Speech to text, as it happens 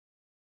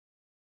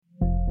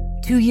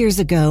2 years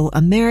ago,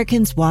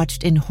 Americans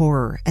watched in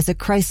horror as a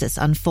crisis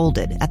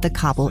unfolded at the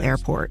Kabul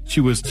airport.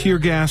 She was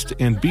tear-gassed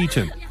and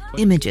beaten.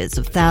 Images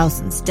of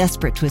thousands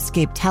desperate to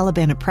escape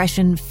Taliban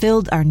oppression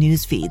filled our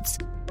news feeds.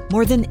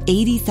 More than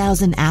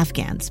 80,000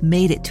 Afghans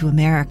made it to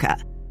America.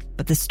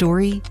 But the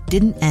story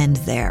didn't end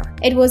there.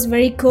 It was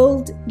very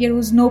cold. There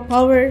was no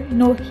power,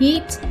 no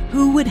heat.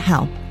 Who would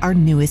help our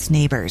newest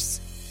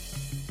neighbors?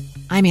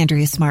 I'm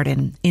Andrea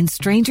Smartin. In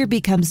Stranger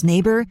Becomes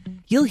Neighbor,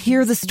 you'll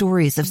hear the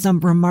stories of some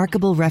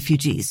remarkable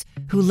refugees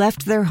who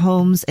left their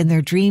homes and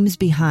their dreams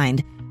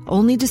behind,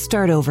 only to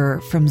start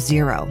over from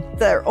zero.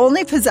 Their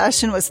only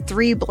possession was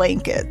 3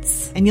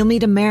 blankets. And you'll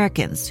meet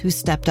Americans who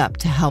stepped up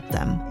to help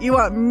them. You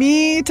want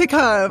me to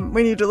come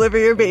when you deliver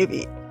your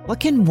baby. What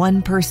can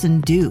one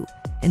person do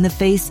in the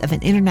face of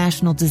an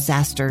international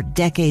disaster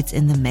decades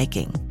in the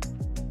making?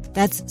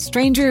 That's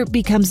Stranger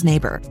Becomes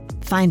Neighbor.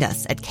 Find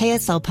us at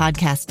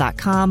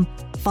kslpodcast.com.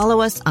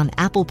 Follow us on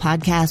Apple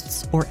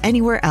Podcasts or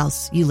anywhere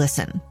else you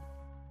listen.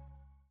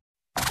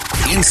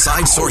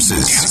 Inside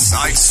Sources.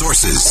 Inside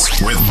Sources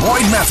with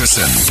Boyd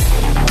Matheson.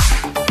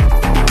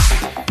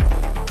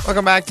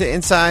 Welcome back to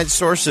Inside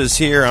Sources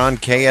here on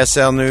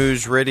KSL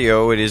News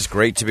Radio. It is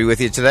great to be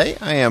with you today.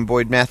 I am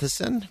Boyd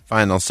Matheson,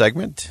 final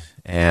segment.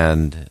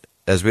 And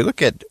as we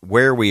look at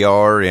where we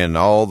are in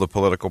all the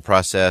political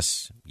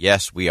process,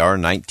 yes, we are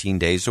 19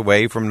 days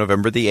away from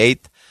November the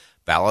 8th.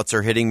 Ballots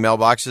are hitting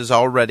mailboxes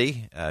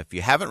already. If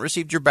you haven't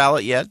received your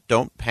ballot yet,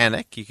 don't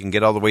panic. You can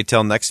get all the way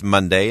till next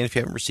Monday. And if you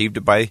haven't received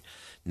it by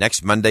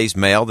next Monday's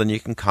mail, then you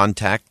can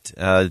contact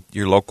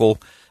your local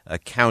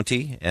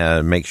county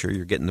and make sure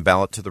you're getting the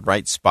ballot to the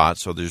right spot.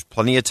 So there's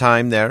plenty of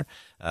time there.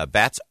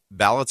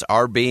 Ballots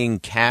are being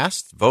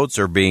cast. Votes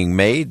are being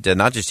made,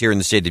 not just here in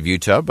the state of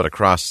Utah, but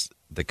across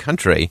the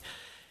country.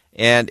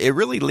 And it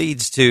really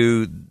leads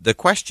to the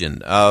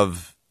question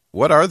of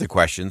what are the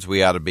questions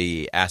we ought to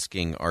be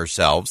asking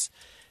ourselves.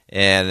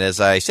 And as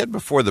I said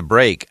before the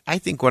break, I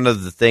think one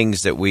of the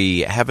things that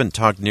we haven't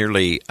talked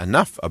nearly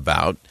enough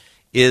about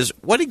is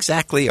what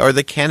exactly are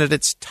the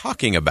candidates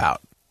talking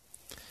about?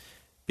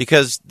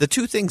 Because the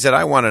two things that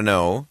I want to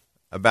know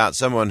about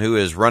someone who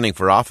is running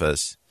for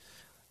office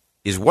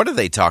is what are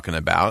they talking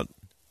about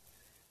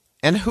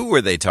and who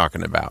are they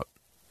talking about?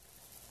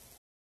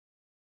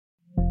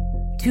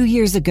 2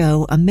 years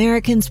ago,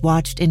 Americans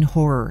watched in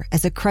horror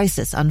as a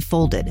crisis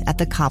unfolded at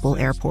the Kabul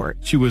airport.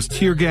 She was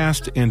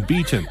tear-gassed and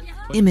beaten.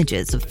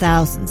 Images of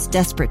thousands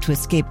desperate to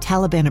escape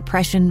Taliban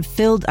oppression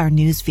filled our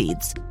news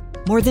feeds.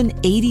 More than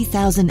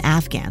 80,000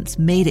 Afghans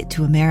made it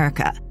to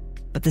America.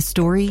 But the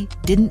story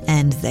didn't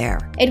end there.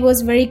 It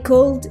was very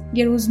cold.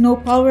 There was no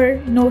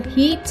power, no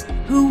heat.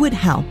 Who would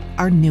help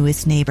our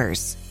newest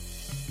neighbors?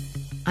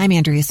 I'm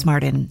Andrea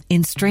Smartin.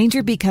 In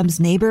Stranger Becomes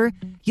Neighbor,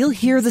 you'll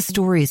hear the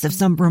stories of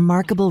some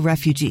remarkable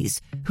refugees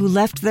who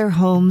left their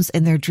homes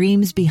and their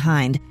dreams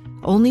behind,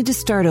 only to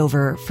start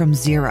over from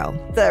zero.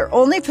 Their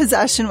only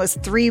possession was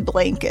 3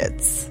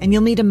 blankets. And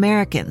you'll meet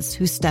Americans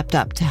who stepped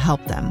up to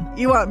help them.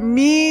 You want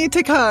me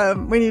to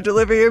come when you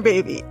deliver your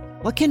baby.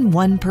 What can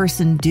one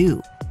person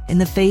do in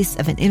the face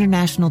of an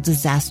international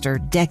disaster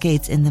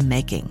decades in the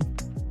making?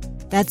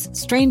 That's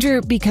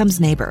Stranger Becomes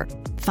Neighbor.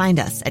 Find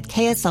us at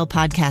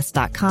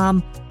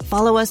kslpodcast.com.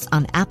 Follow us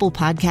on Apple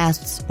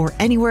Podcasts or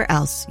anywhere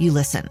else you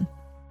listen.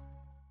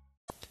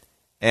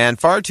 And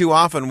far too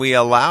often we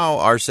allow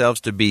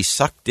ourselves to be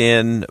sucked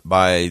in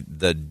by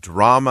the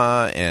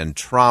drama and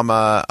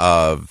trauma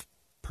of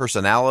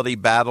personality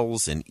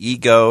battles and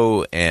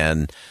ego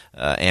and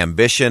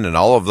ambition and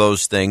all of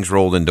those things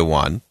rolled into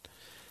one.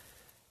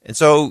 And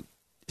so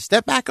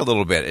step back a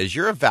little bit. As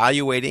you're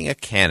evaluating a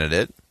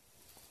candidate,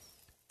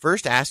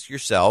 first ask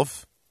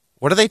yourself,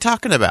 what are they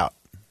talking about?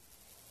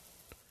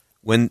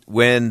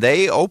 When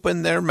they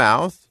open their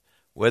mouth,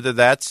 whether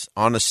that's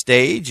on a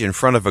stage in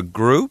front of a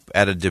group,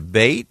 at a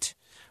debate,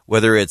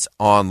 whether it's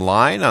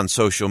online, on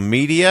social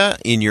media,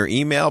 in your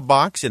email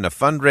box, in a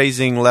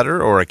fundraising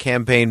letter or a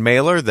campaign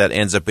mailer that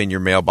ends up in your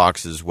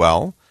mailbox as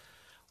well,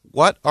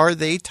 what are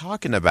they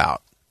talking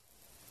about?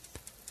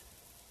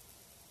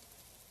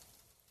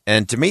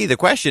 And to me, the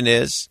question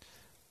is,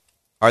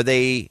 are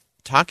they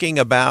talking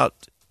about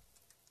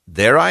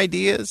their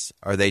ideas?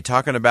 Are they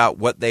talking about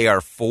what they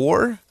are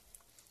for?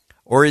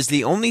 Or is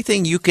the only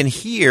thing you can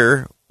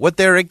hear what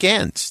they're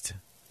against?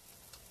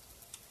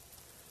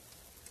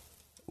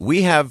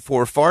 We have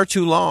for far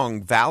too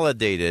long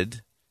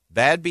validated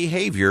bad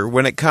behavior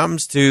when it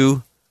comes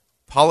to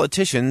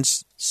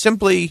politicians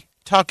simply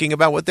talking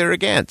about what they're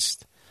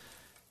against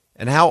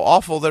and how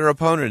awful their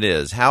opponent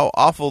is, how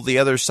awful the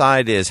other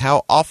side is,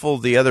 how awful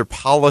the other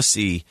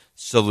policy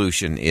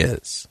solution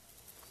is.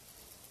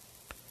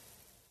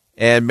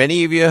 And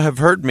many of you have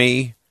heard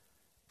me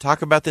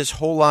talk about this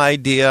whole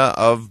idea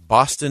of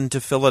Boston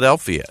to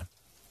Philadelphia.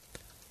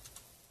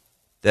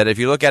 That if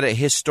you look at it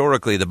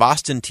historically, the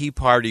Boston Tea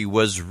Party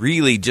was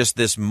really just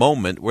this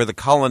moment where the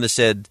colonists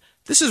said,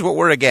 this is what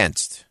we're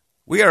against.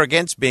 We are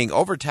against being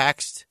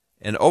overtaxed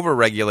and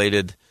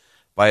overregulated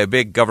by a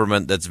big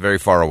government that's very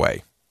far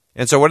away.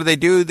 And so what did they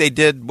do? They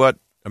did what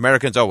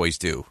Americans always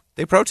do.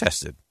 They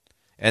protested.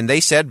 And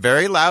they said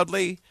very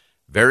loudly,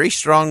 very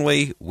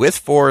strongly, with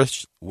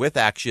force, with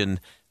action,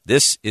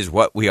 this is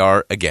what we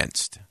are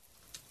against.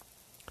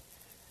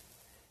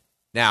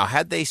 Now,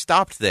 had they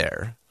stopped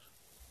there,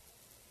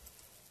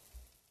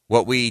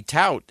 what we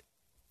tout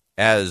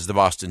as the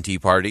Boston Tea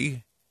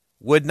Party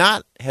would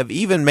not have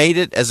even made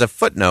it as a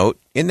footnote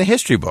in the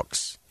history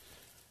books.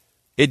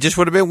 It just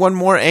would have been one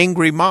more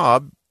angry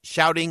mob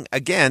shouting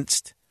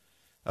against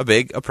a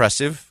big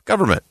oppressive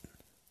government.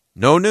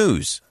 No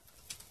news.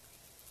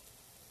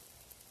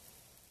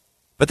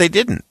 But they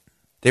didn't.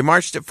 They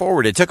marched it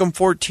forward. It took them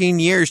 14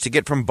 years to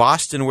get from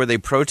Boston, where they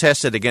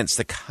protested against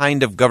the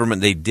kind of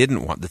government they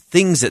didn't want, the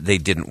things that they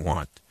didn't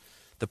want,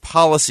 the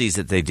policies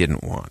that they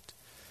didn't want,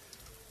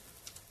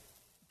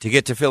 to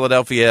get to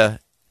Philadelphia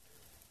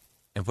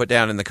and put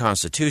down in the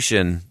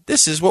Constitution,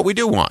 this is what we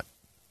do want.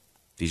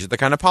 These are the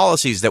kind of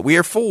policies that we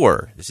are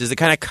for. This is the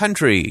kind of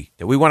country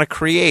that we want to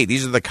create.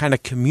 These are the kind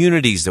of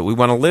communities that we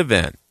want to live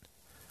in.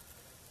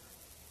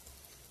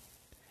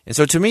 And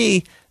so to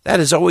me, that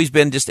has always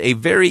been just a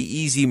very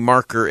easy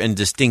marker and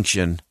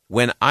distinction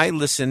when I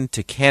listen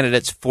to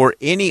candidates for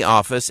any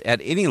office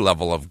at any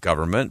level of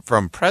government,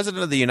 from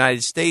President of the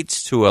United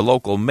States to a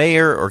local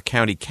mayor or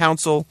county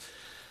council.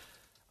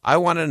 I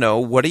want to know,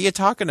 what are you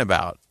talking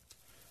about?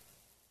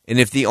 And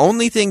if the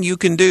only thing you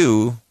can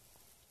do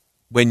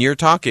when you're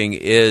talking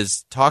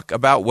is talk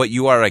about what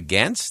you are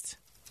against,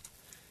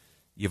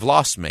 you've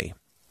lost me.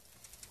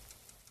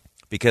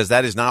 Because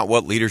that is not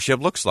what leadership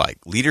looks like.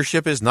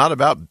 Leadership is not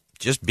about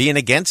just being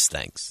against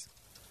things.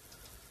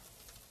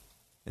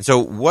 And so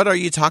what are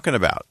you talking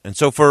about? And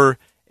so for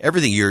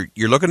everything, you're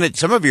looking at,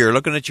 some of you are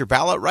looking at your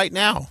ballot right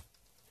now.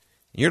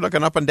 You're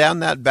looking up and down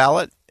that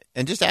ballot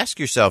and just ask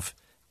yourself,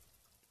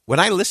 when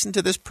I listen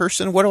to this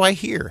person, what do I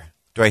hear?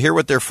 Do I hear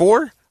what they're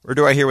for, or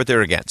do I hear what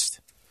they're against?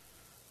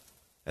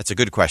 That's a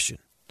good question.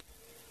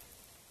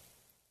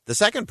 The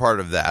second part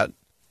of that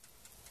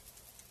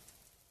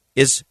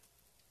is,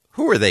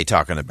 who are they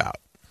talking about?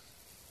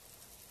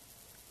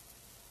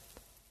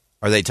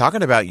 Are they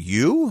talking about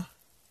you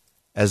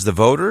as the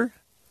voter?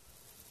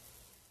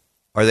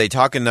 Are they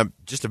talking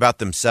just about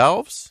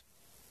themselves?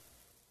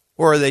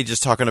 Or are they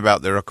just talking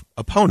about their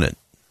opponent?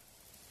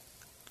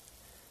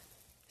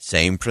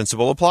 Same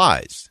principle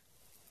applies.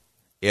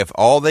 If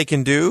all they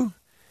can do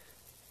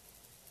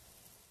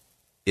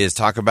is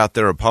talk about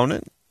their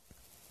opponent,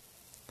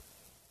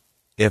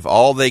 if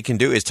all they can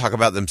do is talk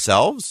about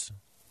themselves,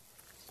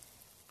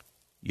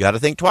 you got to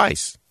think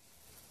twice.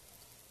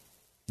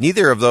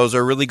 Neither of those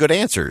are really good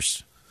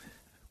answers.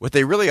 What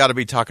they really ought to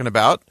be talking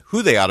about,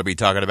 who they ought to be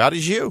talking about,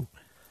 is you.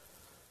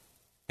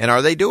 And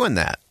are they doing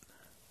that?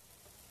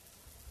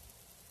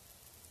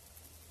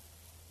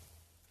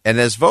 And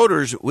as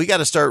voters, we got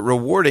to start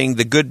rewarding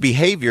the good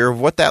behavior of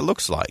what that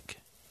looks like.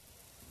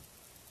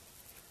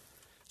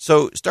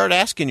 So start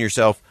asking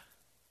yourself,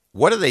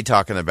 what are they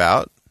talking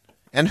about,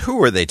 and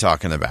who are they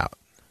talking about?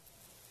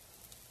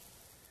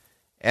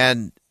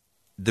 And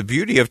the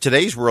beauty of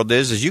today's world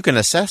is you can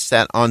assess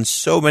that on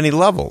so many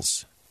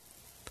levels.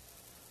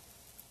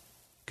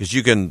 Because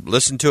you can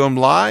listen to them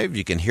live,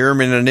 you can hear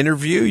them in an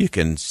interview, you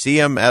can see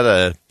them at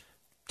a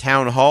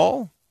town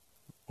hall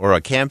or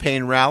a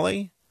campaign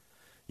rally.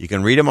 You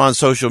can read them on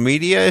social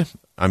media.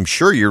 I'm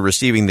sure you're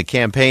receiving the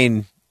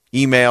campaign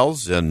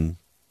emails and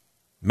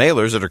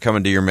mailers that are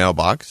coming to your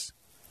mailbox.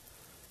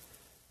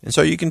 And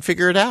so you can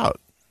figure it out.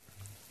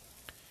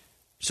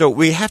 So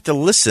we have to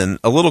listen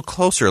a little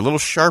closer, a little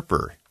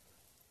sharper.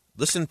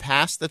 Listen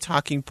past the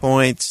talking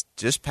points,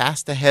 just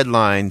past the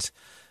headlines.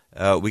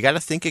 We got to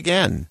think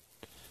again.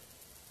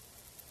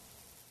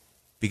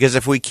 Because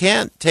if we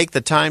can't take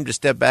the time to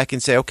step back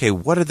and say, okay,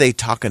 what are they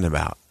talking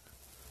about?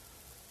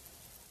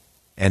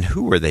 And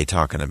who are they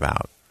talking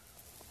about?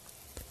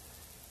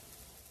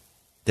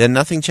 Then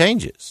nothing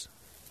changes.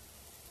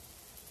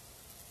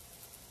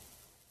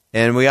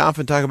 And we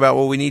often talk about,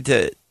 well, we need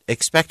to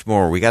expect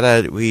more. We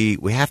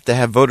have to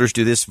have voters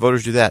do this,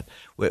 voters do that.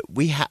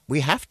 We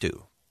have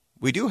to.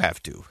 We do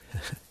have to.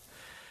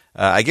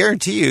 I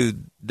guarantee you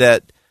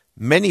that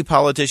many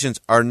politicians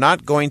are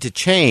not going to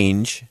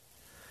change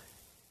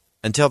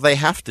until they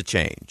have to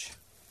change.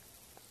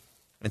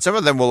 And some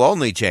of them will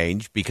only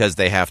change because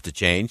they have to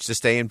change to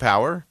stay in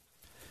power.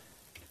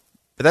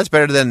 But that's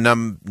better than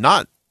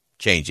not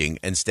changing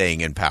and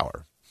staying in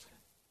power.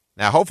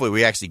 Now, hopefully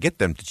we actually get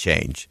them to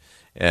change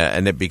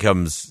and it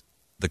becomes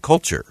the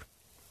culture.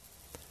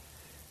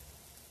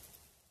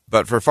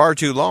 But for far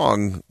too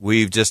long,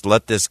 we've just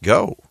let this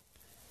go.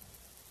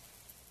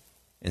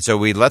 And so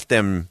we let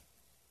them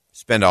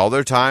spend all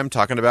their time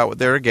talking about what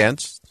they're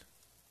against.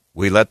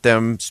 We let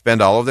them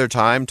spend all of their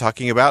time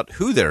talking about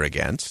who they're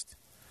against.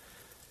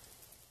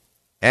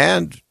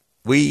 And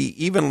we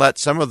even let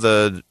some of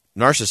the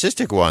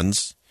narcissistic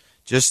ones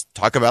just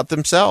talk about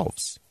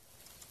themselves.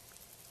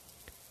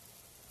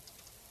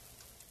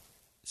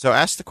 So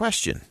ask the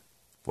question,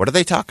 what are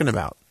they talking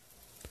about?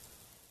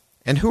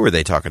 And who are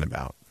they talking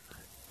about?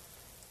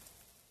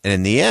 And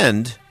in the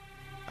end,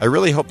 I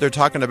really hope they're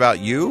talking about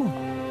you.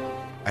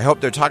 I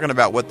hope they're talking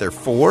about what they're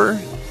for.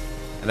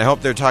 And I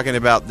hope they're talking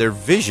about their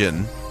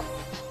vision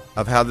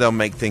of how they'll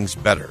make things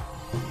better.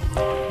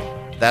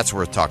 That's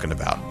worth talking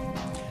about.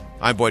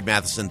 I'm Boyd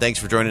Matheson. Thanks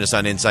for joining us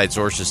on Inside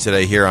Sources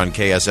today here on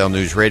KSL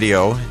News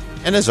Radio.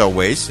 And as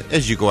always,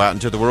 as you go out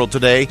into the world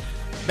today,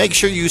 make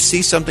sure you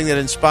see something that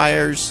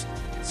inspires,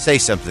 say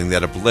something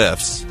that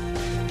uplifts,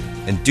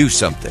 and do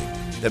something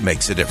that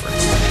makes a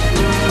difference.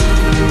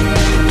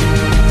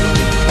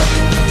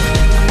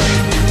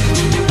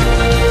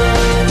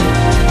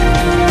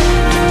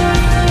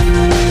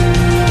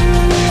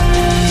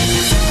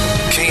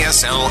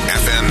 KSL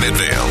FM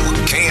Midvale,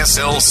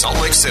 KSL Salt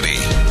Lake City.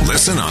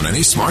 Listen on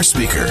any smart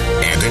speaker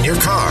and in your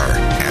car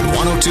at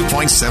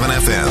 102.7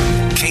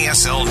 FM.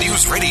 KSL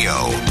News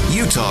Radio,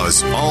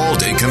 Utah's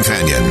all-day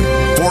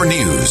companion for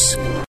news.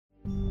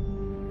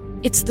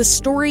 It's the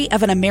story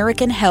of an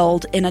American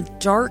held in a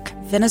dark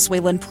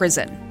Venezuelan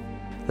prison.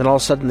 Then all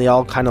of a sudden they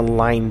all kind of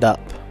lined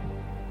up.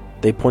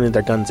 They pointed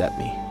their guns at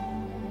me.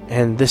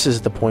 And this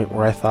is the point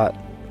where I thought,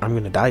 I'm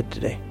going to die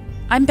today.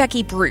 I'm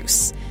Becky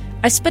Bruce.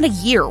 I spent a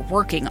year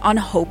working on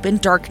Hope in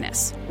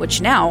Darkness,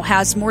 which now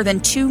has more than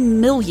 2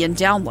 million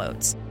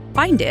downloads.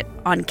 Find it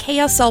on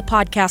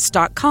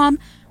kslpodcast.com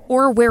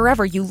or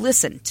wherever you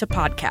listen to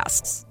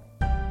podcasts.